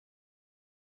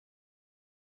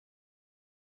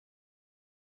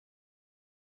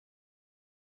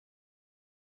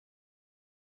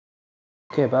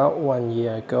Okay, about 1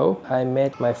 year ago, I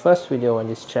made my first video on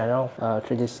this channel,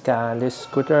 3D scan this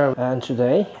scooter, and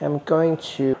today I'm going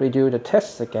to redo the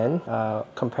test again,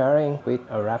 comparing with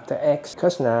a Raptor X,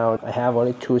 because now I have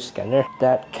only two scanners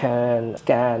that can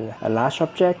scan a large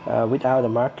object without a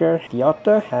marker, the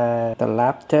Otter, and the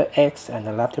Raptor X and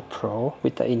the Raptor Pro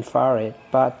with the infrared.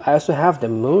 But I also have the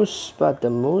Moose, but the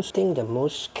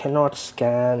Moose cannot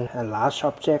scan a large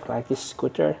object like this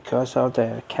scooter because of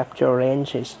the capture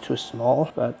range is too small.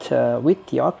 But with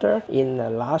the Otter in a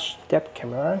large depth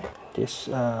camera, this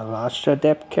larger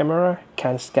depth camera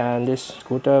can scan this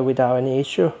scooter without any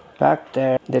issue. Back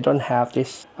there, they don't have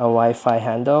this Wi-Fi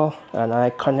handle, and I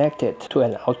connected to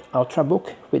an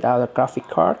Ultrabook without a graphic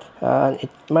card, and it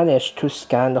managed to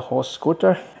scan the whole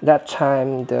scooter. That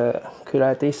time, the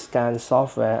Creality Scan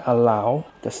software allowed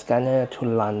the scanner to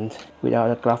land without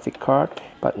a graphic card,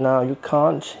 but now you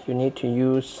can't. You need to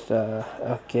use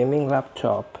a gaming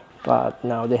laptop. But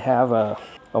now they have a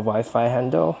Wi-Fi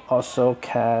handle, also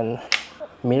can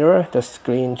mirror the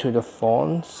screen to the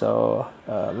phone, so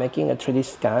making a 3D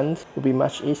scan will be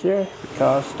much easier,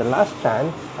 because the last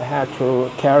time I had to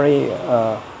carry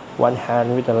one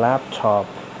hand with the laptop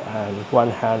and one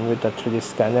hand with the 3D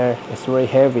scanner. It's very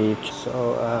heavy,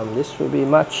 so this will be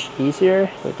much easier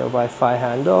with the Wi-Fi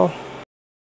handle.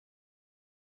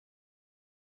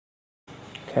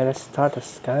 Okay, let's start the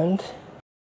scan.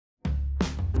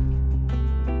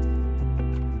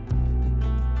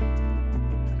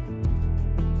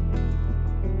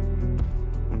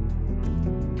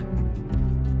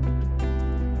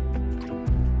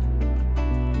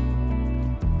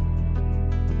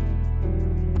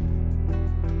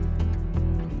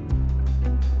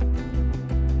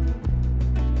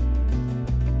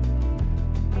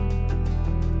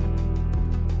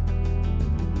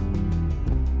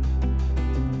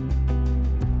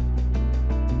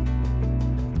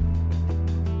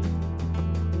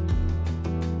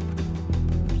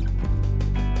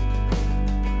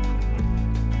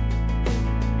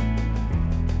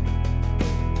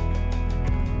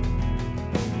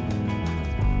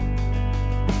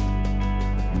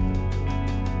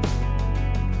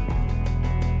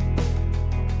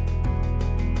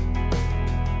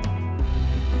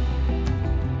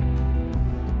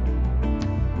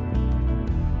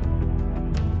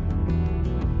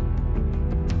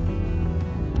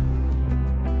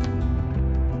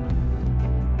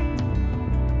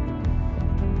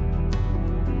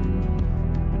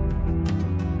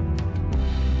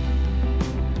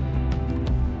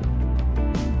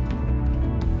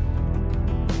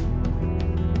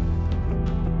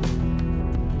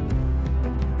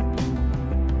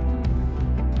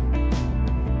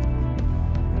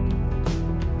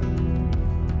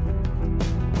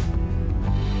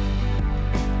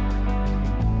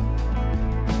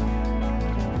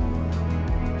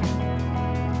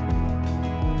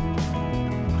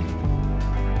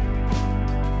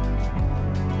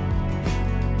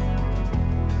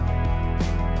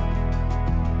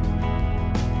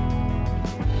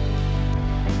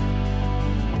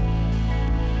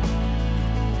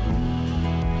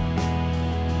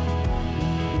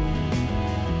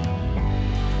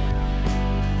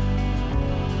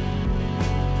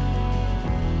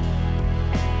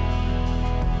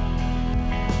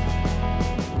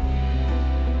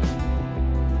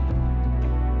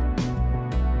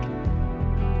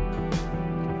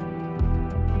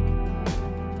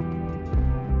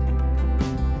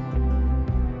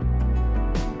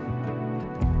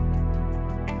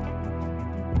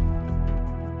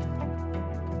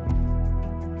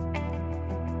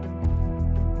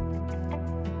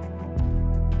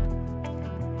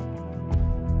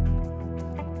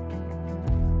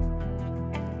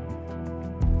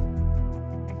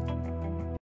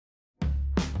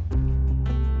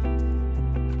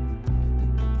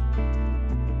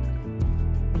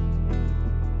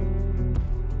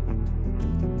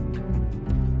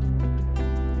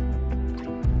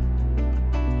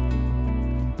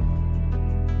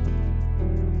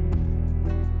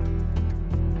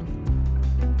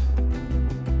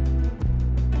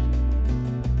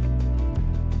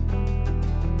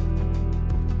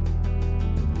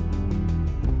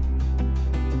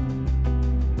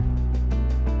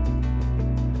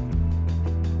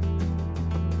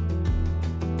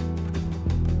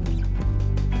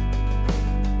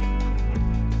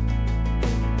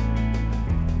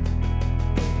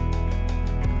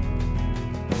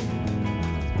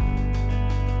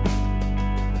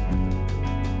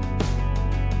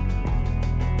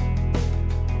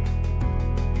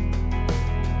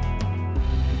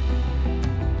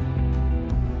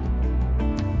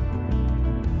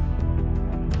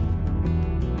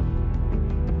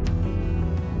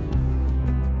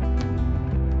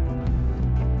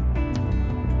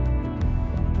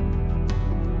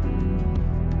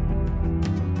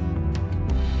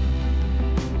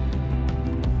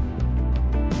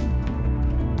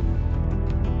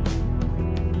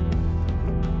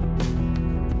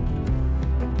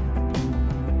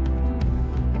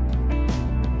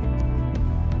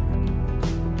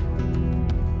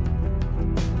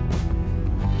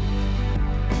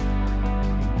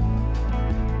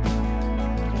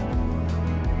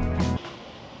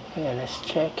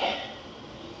 check.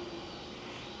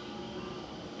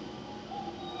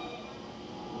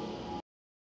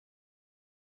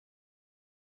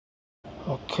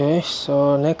 Okay,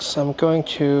 so next I'm going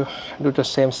to do the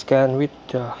same scan with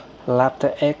the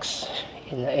Raptor X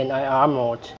in the NIR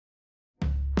mode.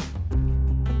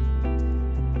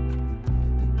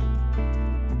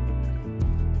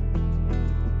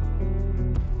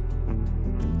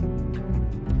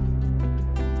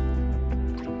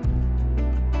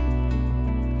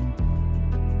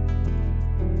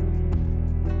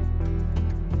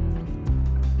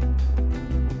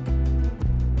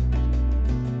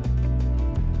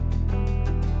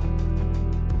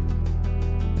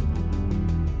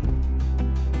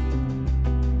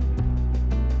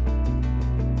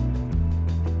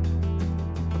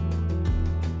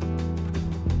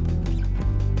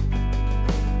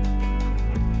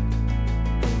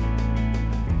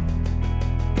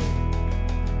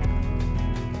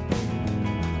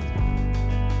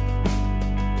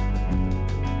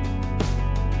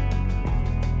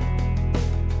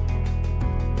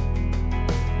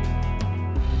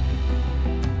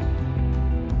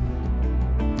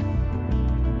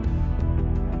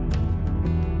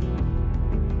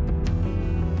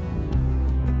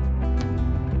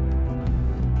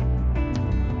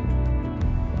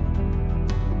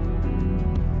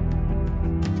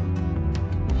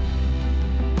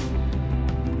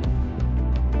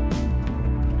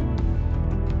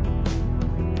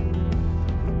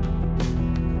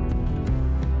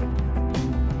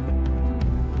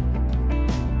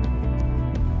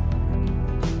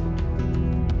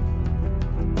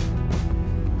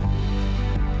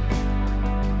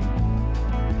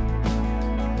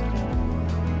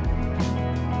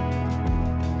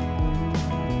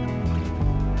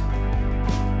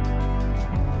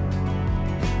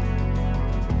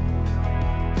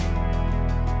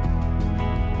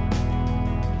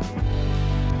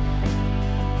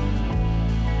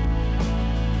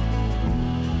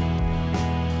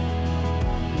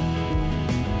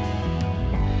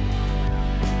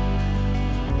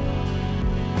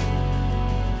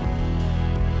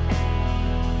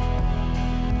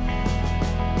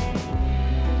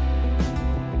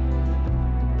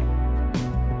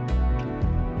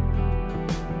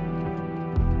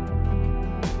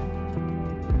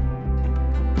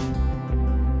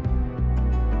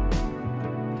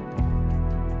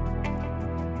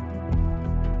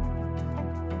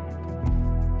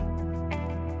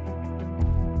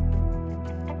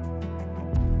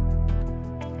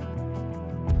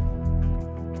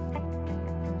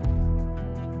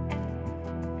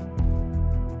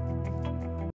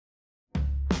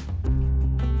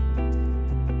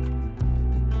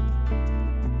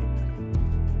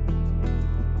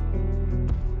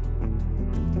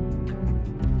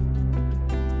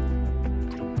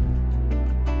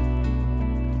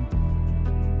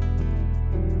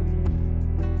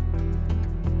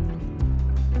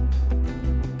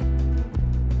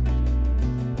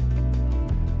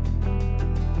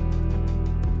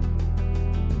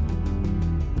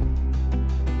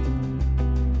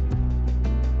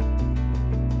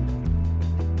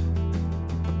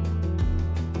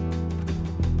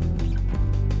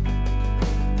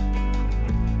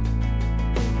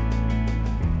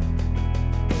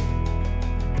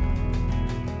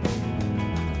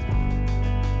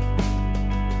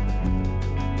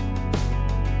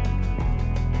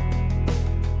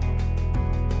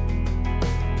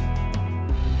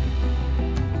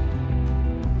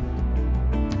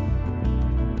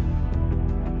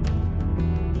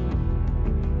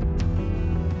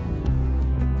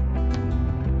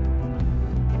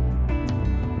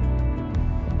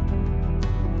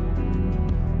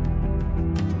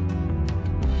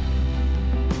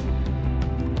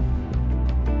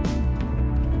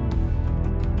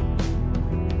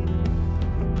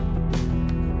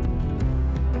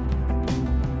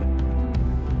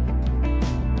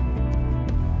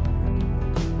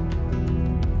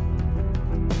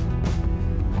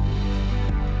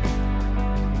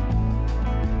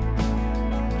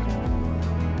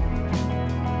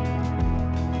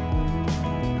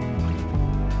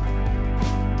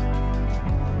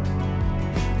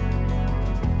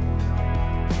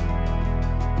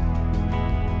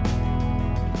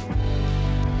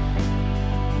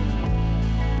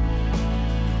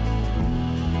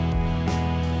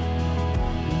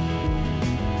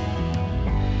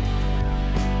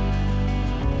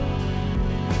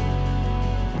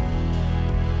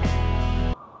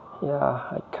 Yeah,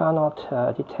 I cannot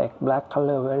detect black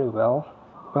color very well,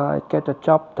 but I get the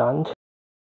job done.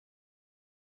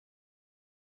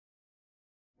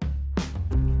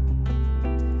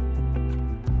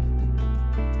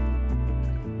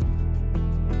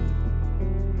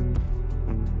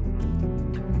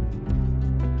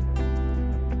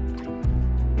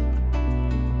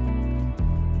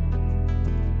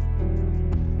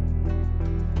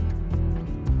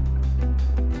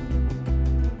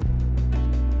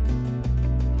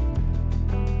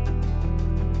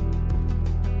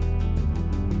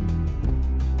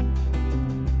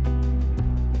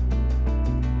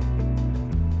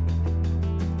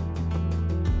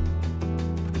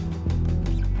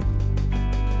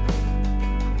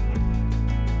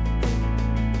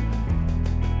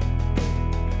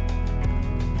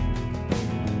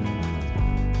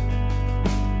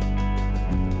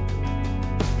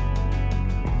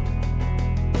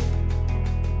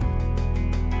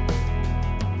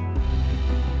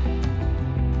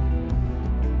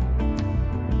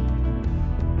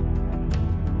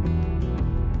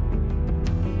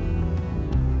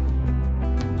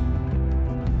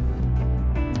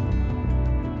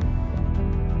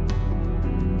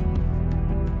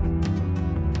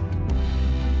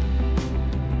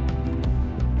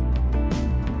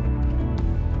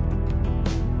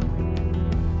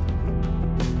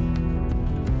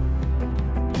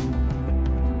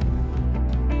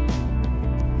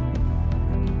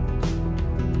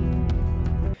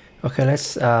 Okay,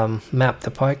 let's map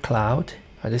the point cloud.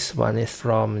 This one is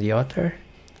from the Otter.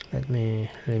 Let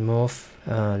me remove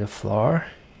the floor.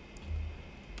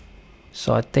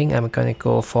 So I think I'm gonna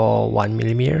go for 1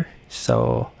 millimeter.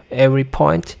 So every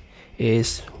point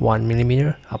is 1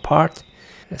 millimeter apart.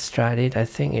 Let's try it. I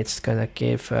think it's gonna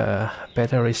give a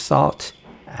better result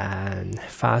and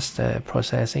faster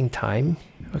processing time.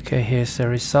 Okay, here's the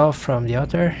result from the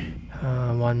Otter.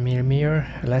 1 millimeter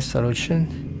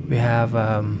resolution. We have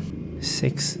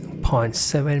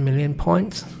 6.7 million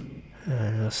points,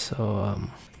 and also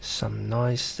some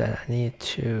noise that I need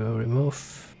to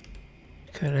remove.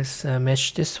 Okay, let's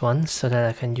mesh this one so that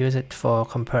I can use it for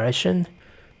comparison.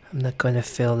 I'm not going to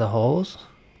fill the holes.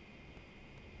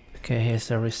 Okay, here's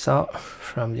the result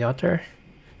from the Otter.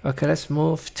 Okay, let's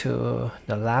move to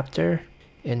the Raptor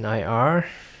in IR.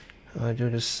 I'll do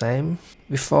the same.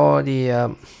 Before the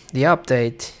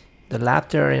update, the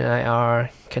Raptor in IR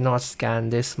cannot scan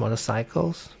these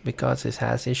motorcycles because it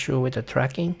has issue with the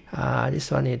tracking.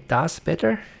 This one it does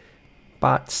better,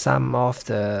 but some of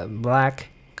the black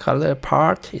color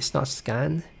part is not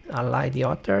scanned, unlike the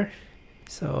Otter.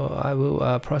 So I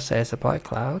will process the point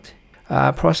cloud.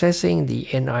 Processing the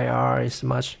NIR is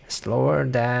much slower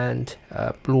than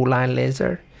blue line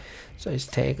laser, so it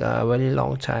takes a very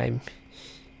long time.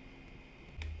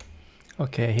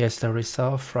 Okay, here's the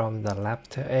result from the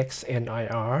Raptor X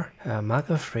NIR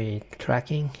marker-free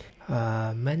tracking.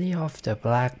 Many of the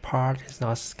black part is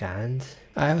not scanned.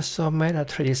 I also made a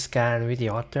 3D scan with the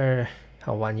Otter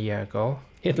 1 year ago.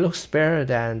 It looks better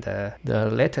than the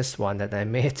latest one that I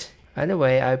made.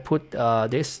 Anyway, I put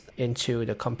this into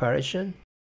the comparison.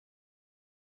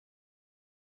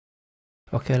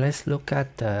 Okay, let's look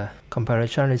at the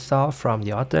comparison result from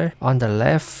the Otter. On the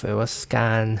left, it was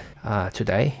scanned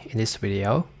today in this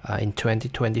video in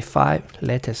 2025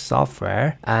 latest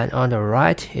software, and on the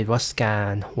right, it was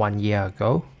scanned 1 year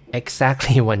ago,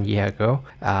 exactly 1 year ago,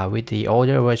 with the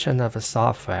older version of the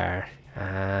software.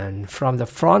 And from the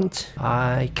front,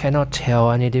 I cannot tell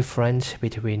any difference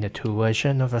between the two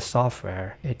versions of the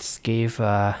software. It's give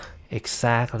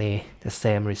exactly the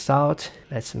same result.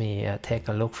 Let me take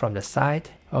a look from the side.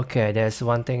 Okay, there's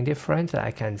one thing different that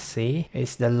I can see.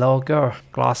 It's the logo,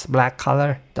 gloss black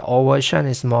color. The old version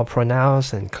is more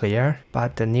pronounced and clear,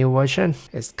 but the new version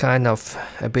is kind of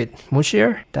a bit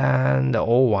mushier than the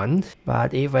old one.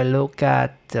 But if I look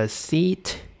at the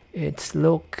seat, it's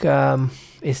look the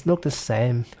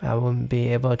same. I won't be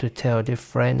able to tell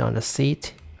different on the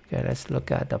seat. Okay, let's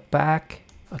look at the back.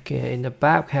 Okay, in the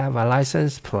back have a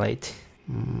license plate.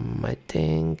 I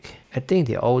think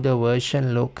the older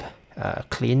version look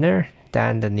cleaner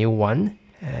than the new one.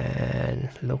 And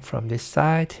look from this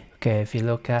side. Okay, if you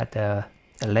look at the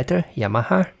letter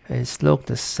Yamaha, it's look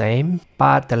the same,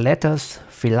 but the letters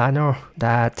Filano,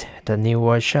 that the new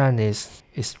version is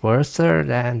worse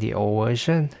than the old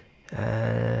version.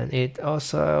 And it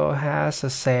also has the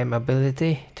same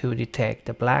ability to detect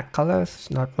the black colors.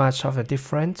 Not much of a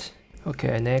difference.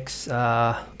 Okay, next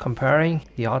comparing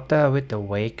the Otter with the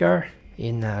Vega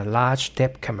in a large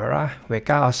depth camera.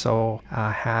 Vega also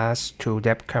has two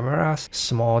depth cameras,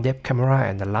 small depth camera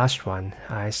and the large one.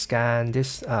 I scanned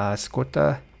this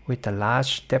scooter with the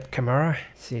large depth camera.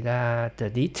 See that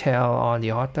the detail on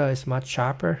the Otter is much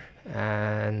sharper,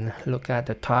 and look at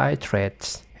the tire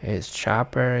treads. It's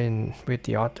sharper with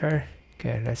the Otter.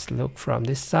 Okay, let's look from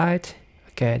this side.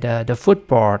 Okay, the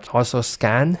footboard also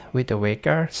scanned with the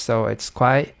Vega, so it's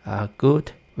quite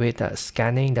good with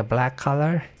scanning the black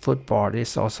color. Footboard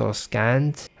is also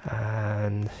scanned,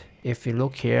 and if you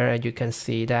look here, you can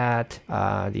see that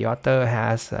the Otter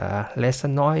has lesser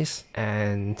noise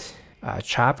and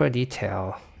sharper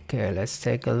detail. Okay, let's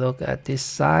take a look at this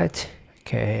side.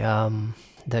 Okay,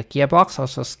 the gearbox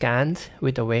also scanned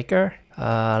with the Vega.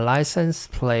 License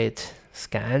plate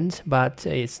scanned, but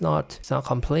it's not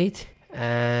complete.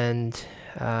 And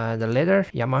the letter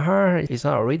Yamaha is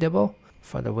not readable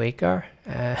for the Vega,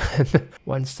 and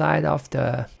one side of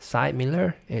the side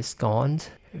mirror is gone.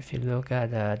 If you look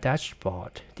at the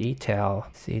dashboard detail,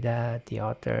 see that the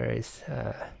Otter is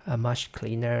a much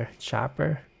cleaner,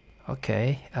 sharper.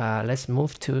 Okay, let's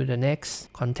move to the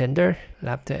next contender,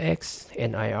 Raptor X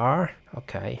NIR.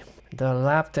 Okay, the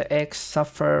Raptor X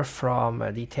suffer from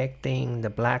detecting the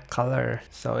black color,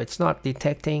 so it's not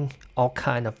detecting all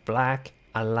kind of black,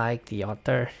 unlike the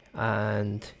Otter.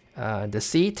 And the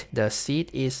seat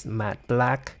is matte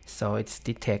black, so it's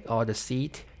detect all the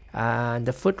seat. And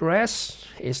the footrest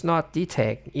is not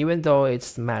detect, even though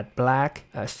it's matte black,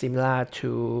 similar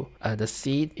to the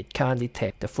seat, it can't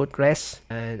detect the footrest.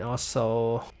 And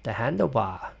also the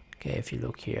handlebar Okay, if you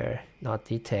look here, not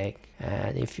detect.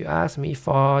 And if you ask me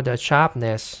for the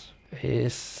sharpness,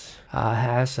 is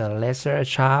has a lesser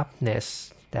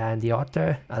sharpness than the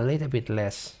Otter, a little bit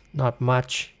less, not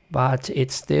much, but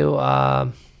it's still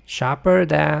sharper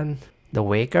than the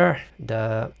Vega.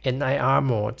 The NIR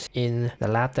mode in the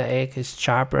Raptor X is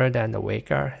sharper than the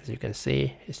Vega. As you can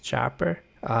see, it's sharper.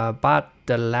 But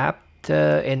the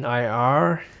Raptor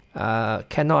NIR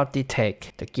cannot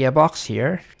detect the gearbox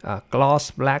here.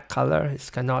 Gloss black color is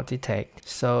cannot detect.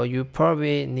 So you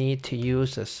probably need to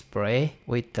use a spray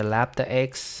with the Raptor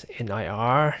X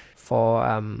NIR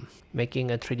for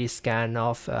making a 3D scan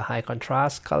of a high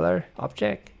contrast color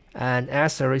object. And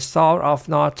as a result of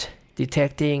not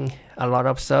detecting a lot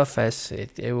of surface,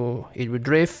 it will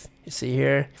drift. You see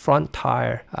here, front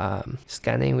tire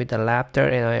scanning with the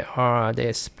Raptor NIR,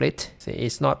 they split. See,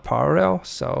 it's not parallel,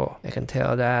 so I can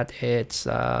tell that it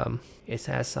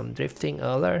has some drifting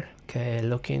error. Okay,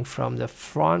 looking from the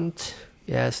front,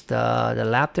 yes, the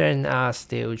Raptor NIR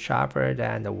still sharper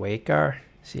than the Vega.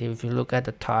 See, if you look at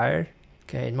the tire.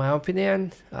 Okay, in my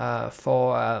opinion,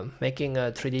 for making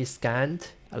a 3D scan,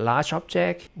 a large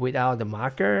object without the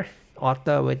marker,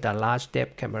 Otter with the large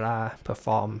depth camera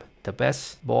perform the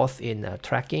best, both in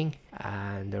tracking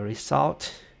and the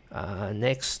result.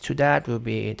 Next to that will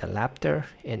be the Raptor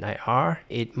NIR.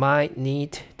 It might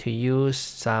need to use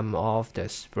some of the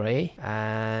spray,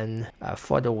 and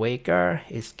for the Vega,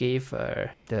 it gives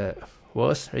the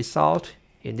worst result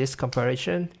in this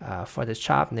comparison for the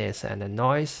sharpness and the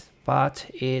noise, but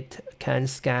it can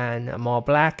scan more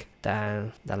black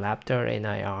than the Raptor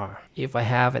NIR. If I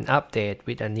have an update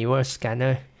with a newer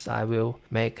scanner, I will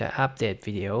make an update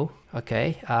video.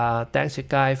 Okay, thanks you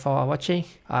guys for watching.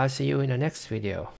 I'll see you in the next video.